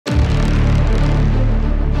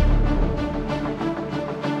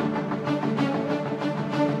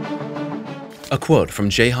A quote from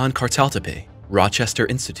Jehan Kartaltepe, Rochester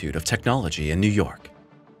Institute of Technology in New York.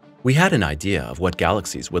 "We had an idea of what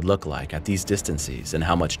galaxies would look like at these distances and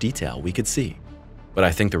how much detail we could see. But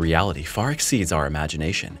I think the reality far exceeds our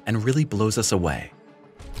imagination and really blows us away.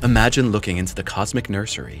 Imagine looking into the cosmic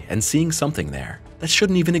nursery and seeing something there that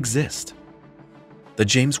shouldn't even exist." The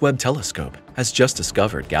James Webb Telescope has just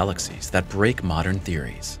discovered galaxies that break modern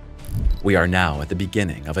theories. We are now at the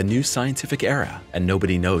beginning of a new scientific era, and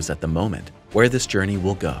nobody knows at the moment where this journey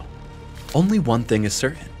will go. Only one thing is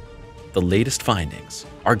certain: the latest findings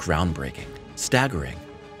are groundbreaking, staggering,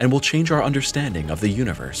 and will change our understanding of the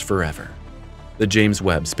universe forever. The James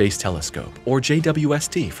Webb Space Telescope, or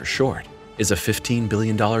JWST for short, is a $15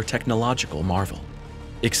 billion technological marvel,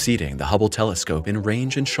 exceeding the Hubble telescope in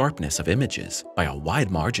range and sharpness of images by a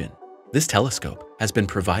wide margin. This telescope has been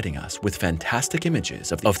providing us with fantastic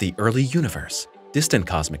images of the early universe, distant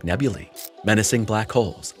cosmic nebulae, menacing black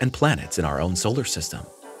holes, and planets in our own solar system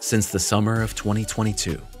since the summer of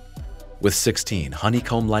 2022. With 16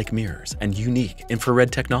 honeycomb-like mirrors and unique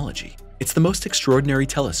infrared technology, it's the most extraordinary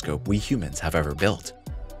telescope we humans have ever built.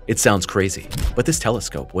 It sounds crazy, but this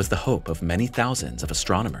telescope was the hope of many thousands of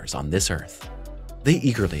astronomers on this Earth. They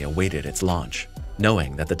eagerly awaited its launch,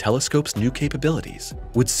 knowing that the telescope's new capabilities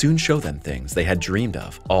would soon show them things they had dreamed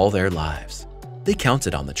of all their lives. They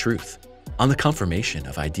counted on the truth, on the confirmation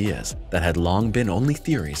of ideas that had long been only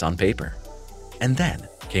theories on paper. And then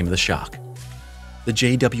came the shock. The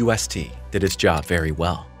JWST did its job very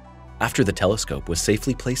well. After the telescope was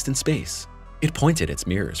safely placed in space, it pointed its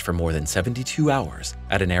mirrors for more than 72 hours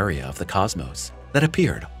at an area of the cosmos that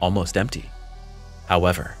appeared almost empty.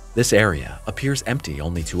 However, this area appears empty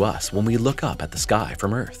only to us when we look up at the sky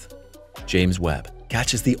from Earth. James Webb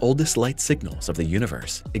catches the oldest light signals of the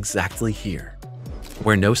universe exactly here.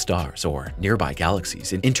 Where no stars or nearby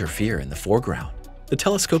galaxies interfere in the foreground, the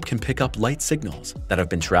telescope can pick up light signals that have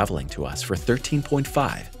been traveling to us for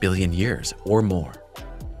 13.5 billion years or more.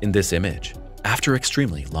 In this image, after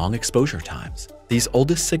extremely long exposure times, these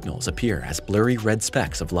oldest signals appear as blurry red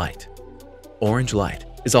specks of light. Orange light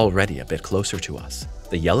is already a bit closer to us,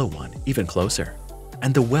 the yellow one even closer,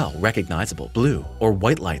 and the well-recognizable blue or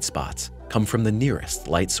white light spots come from the nearest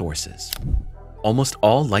light sources. Almost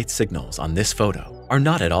all light signals on this photo are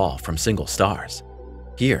not at all from single stars.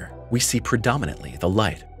 Here, we see predominantly the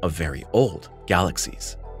light of very old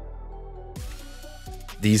galaxies.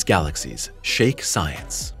 These galaxies shake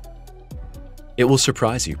science. It will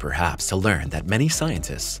surprise you perhaps to learn that many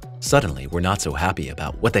scientists suddenly were not so happy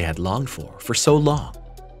about what they had longed for so long.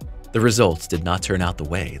 The results did not turn out the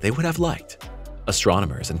way they would have liked.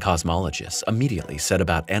 Astronomers and cosmologists immediately set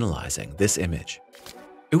about analyzing this image.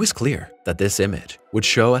 It was clear that this image would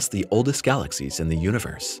show us the oldest galaxies in the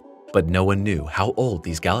universe, but no one knew how old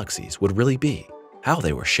these galaxies would really be, how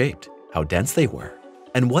they were shaped, how dense they were,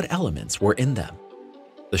 and what elements were in them.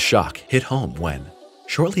 The shock hit home when,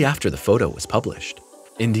 shortly after the photo was published,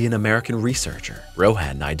 Indian-American researcher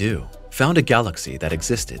Rohan Naidu found a galaxy that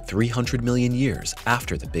existed 300 million years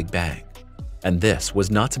after the Big Bang. And this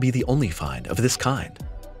was not to be the only find of this kind.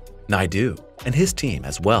 Naidu and his team,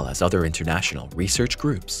 as well as other international research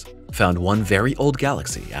groups, found one very old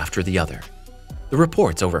galaxy after the other. The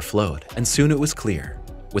reports overflowed, and soon it was clear,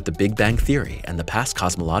 with the Big Bang theory and the past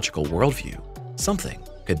cosmological worldview, something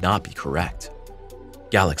could not be correct.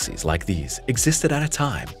 Galaxies like these existed at a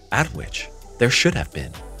time at which there should have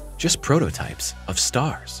been just prototypes of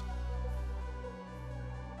stars.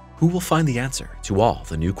 Who will find the answer to all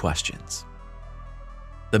the new questions?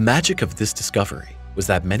 The magic of this discovery was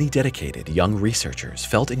that many dedicated young researchers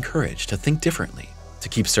felt encouraged to think differently, to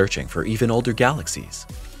keep searching for even older galaxies,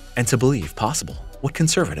 and to believe possible what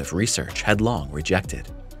conservative research had long rejected.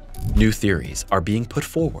 New theories are being put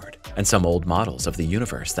forward, and some old models of the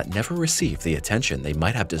universe that never received the attention they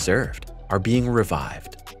might have deserved are being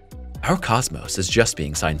revived. Our cosmos is just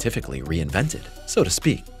being scientifically reinvented, so to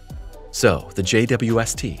speak. So, the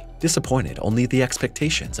JWST disappointed only the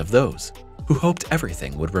expectations of those who hoped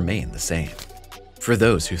everything would remain the same. For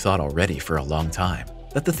those who thought already for a long time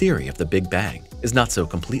that the theory of the Big Bang is not so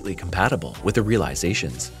completely compatible with the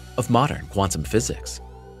realizations of modern quantum physics,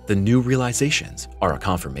 the new realizations are a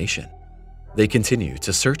confirmation. They continue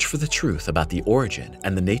to search for the truth about the origin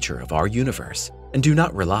and the nature of our universe and do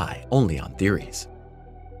not rely only on theories.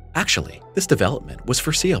 Actually, this development was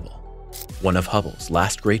foreseeable. One of Hubble's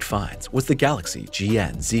last great finds was the galaxy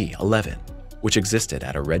GN-Z11, which existed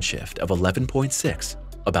at a redshift of 11.6,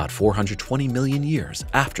 about 420 million years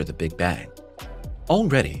after the Big Bang.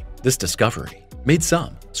 Already, this discovery made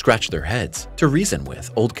some scratch their heads to reason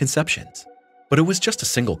with old conceptions, but it was just a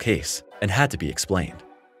single case and had to be explained.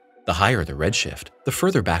 The higher the redshift, the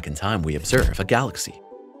further back in time we observe a galaxy.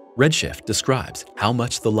 Redshift describes how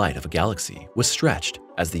much the light of a galaxy was stretched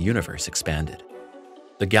as the universe expanded.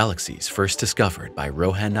 The galaxies first discovered by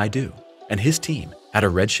Rohan Naidu and his team had a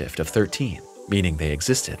redshift of 13, meaning they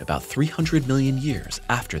existed about 300 million years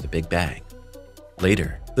after the Big Bang.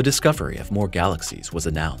 Later, the discovery of more galaxies was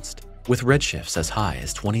announced, with redshifts as high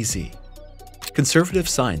as 20Z. Conservative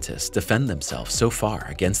scientists defend themselves so far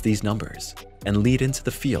against these numbers and lead into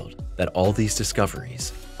the field that all these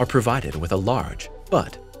discoveries are provided with a large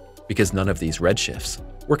but, because none of these redshifts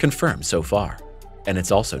were confirmed so far, and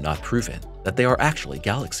it's also not proven that they are actually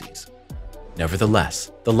galaxies.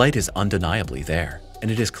 Nevertheless, the light is undeniably there,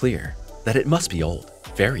 and it is clear that it must be old,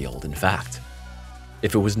 very old in fact.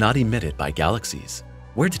 If it was not emitted by galaxies,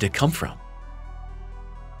 where did it come from?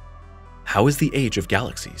 How is the age of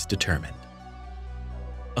galaxies determined?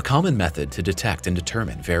 A common method to detect and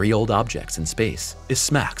determine very old objects in space is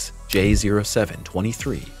SMACS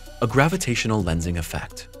J0723, a gravitational lensing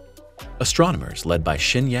effect. Astronomers led by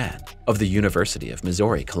Xin Yan of the University of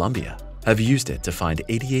Missouri, Columbia, have used it to find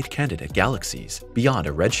 88 candidate galaxies beyond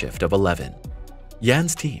a redshift of 11.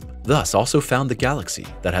 Yan's team thus also found the galaxy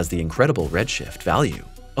that has the incredible redshift value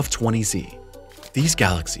of 20Z. These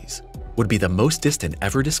galaxies would be the most distant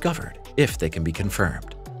ever discovered if they can be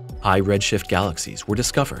confirmed. High redshift galaxies were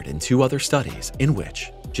discovered in 2 other studies in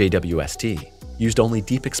which JWST used only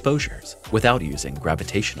deep exposures without using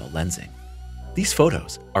gravitational lensing. These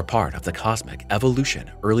photos are part of the Cosmic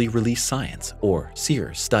Evolution Early Release Science, or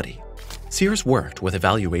SEERS study. SEERS worked with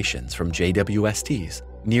evaluations from JWST's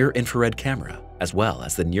near-infrared camera as well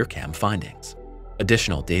as the NIRCam findings.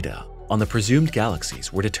 Additional data on the presumed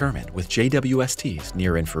galaxies were determined with JWST's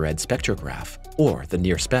near-infrared spectrograph, or the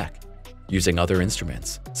NIRSpec, using other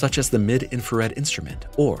instruments such as the mid-infrared instrument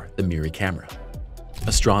or the MIRI camera.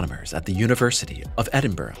 Astronomers at the University of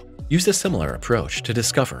Edinburgh used a similar approach to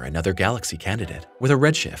discover another galaxy candidate with a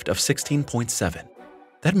redshift of 16.7.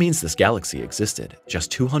 That means this galaxy existed just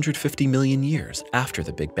 250 million years after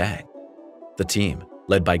the Big Bang. The team,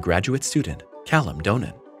 led by graduate student Callum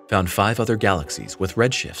Donan, found 5 other galaxies with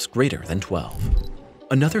redshifts greater than 12.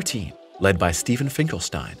 Another team, led by Stephen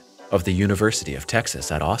Finkelstein of the University of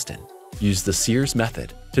Texas at Austin, used the SEERS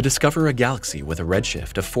method to discover a galaxy with a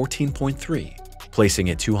redshift of 14.3, placing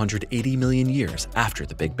it 280 million years after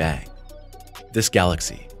the Big Bang. This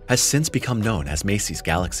galaxy has since become known as Macy's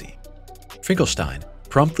Galaxy. Finkelstein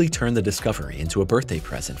promptly turned the discovery into a birthday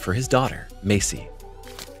present for his daughter, Macy.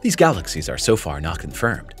 These galaxies are so far not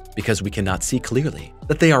confirmed because we cannot see clearly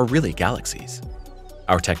that they are really galaxies.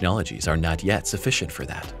 Our technologies are not yet sufficient for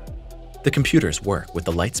that. The computers work with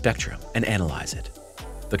the light spectrum and analyze it.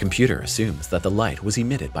 The computer assumes that the light was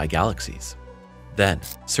emitted by galaxies. Then,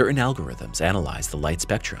 certain algorithms analyze the light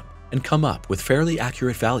spectrum and come up with fairly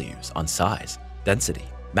accurate values on size, density,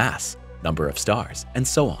 mass, number of stars, and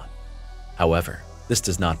so on. However, this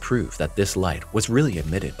does not prove that this light was really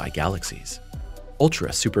emitted by galaxies.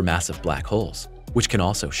 Ultra-supermassive black holes, which can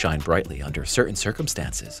also shine brightly under certain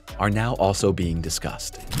circumstances, are now also being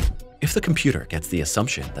discussed. If the computer gets the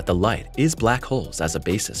assumption that the light is black holes as a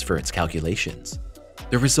basis for its calculations,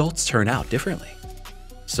 the results turn out differently.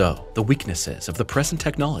 So, the weaknesses of the present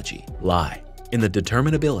technology lie in the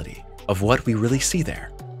determinability of what we really see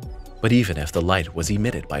there. But even if the light was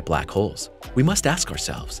emitted by black holes, we must ask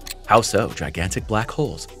ourselves, how so gigantic black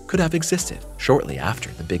holes could have existed shortly after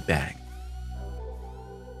the Big Bang?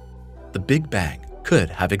 The Big Bang could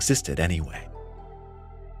have existed anyway.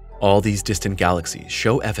 All these distant galaxies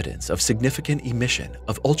show evidence of significant emission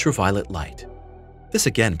of ultraviolet light. This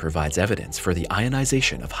again provides evidence for the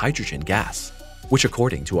ionization of hydrogen gas, which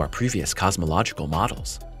according to our previous cosmological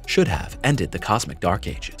models, should have ended the cosmic dark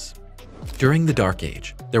ages. During the Dark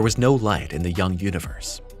Age, there was no light in the young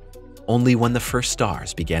universe. Only when the first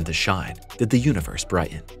stars began to shine did the universe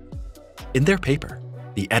brighten. In their paper,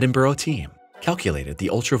 the Edinburgh team calculated the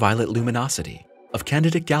ultraviolet luminosity of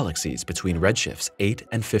candidate galaxies between redshifts 8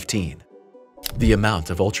 and 15. The amount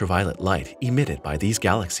of ultraviolet light emitted by these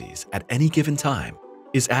galaxies at any given time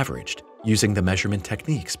is averaged using the measurement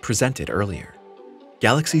techniques presented earlier.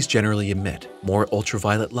 Galaxies generally emit more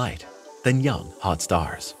ultraviolet light than young, hot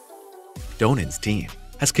stars. Donan's team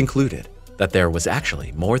has concluded that there was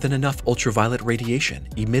actually more than enough ultraviolet radiation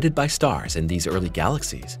emitted by stars in these early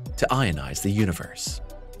galaxies to ionize the universe.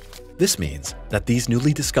 This means that these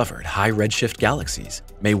newly discovered high redshift galaxies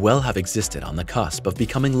may well have existed on the cusp of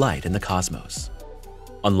becoming light in the cosmos.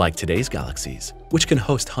 Unlike today's galaxies, which can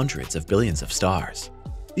host hundreds of billions of stars,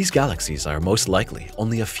 these galaxies are most likely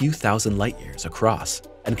only a few thousand light-years across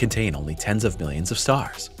and contain only tens of millions of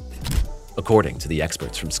stars. According to the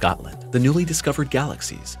experts from Scotland, the newly discovered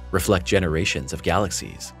galaxies reflect generations of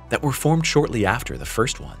galaxies that were formed shortly after the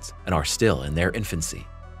first ones and are still in their infancy.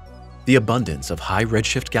 The abundance of high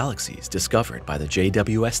redshift galaxies discovered by the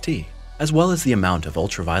JWST, as well as the amount of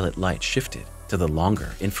ultraviolet light shifted to the longer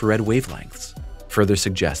infrared wavelengths, further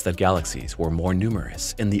suggests that galaxies were more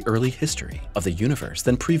numerous in the early history of the universe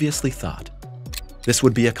than previously thought. This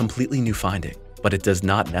would be a completely new finding, but it does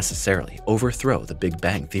not necessarily overthrow the Big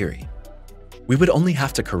Bang theory. We would only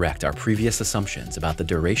have to correct our previous assumptions about the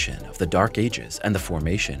duration of the dark ages and the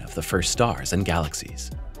formation of the first stars and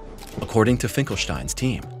galaxies. According to Finkelstein's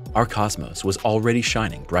team, our cosmos was already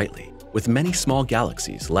shining brightly, with many small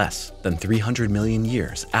galaxies less than 300 million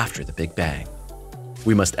years after the Big Bang.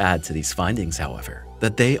 We must add to these findings, however,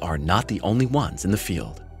 that they are not the only ones in the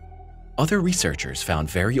field. Other researchers found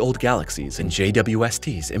very old galaxies in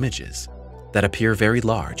JWST's images that appear very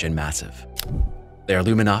large and massive. Their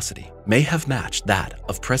luminosity may have matched that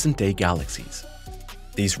of present-day galaxies.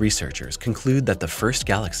 These researchers conclude that the first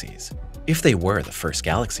galaxies, if they were the first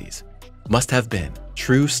galaxies, must have been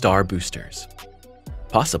true star boosters.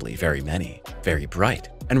 Possibly very many, very bright,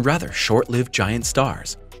 and rather short-lived giant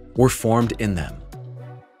stars were formed in them.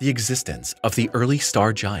 The existence of the early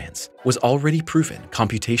star giants was already proven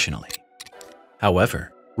computationally.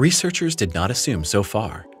 However, researchers did not assume so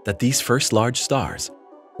far that these first large stars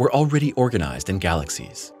were already organized in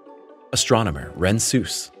galaxies. Astronomer Ren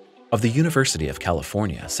Suess of the University of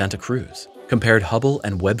California, Santa Cruz compared Hubble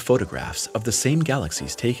and Webb photographs of the same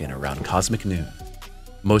galaxies taken around cosmic noon.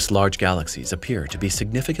 Most large galaxies appear to be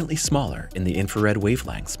significantly smaller in the infrared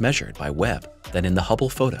wavelengths measured by Webb than in the Hubble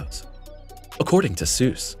photos. According to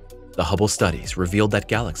Suess, the Hubble studies revealed that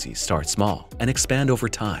galaxies start small and expand over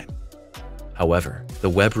time. However, the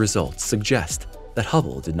Webb results suggest that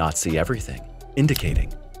Hubble did not see everything,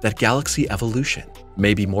 indicating that galaxy evolution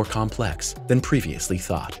may be more complex than previously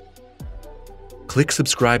thought. Click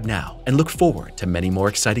subscribe now and look forward to many more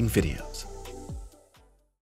exciting videos.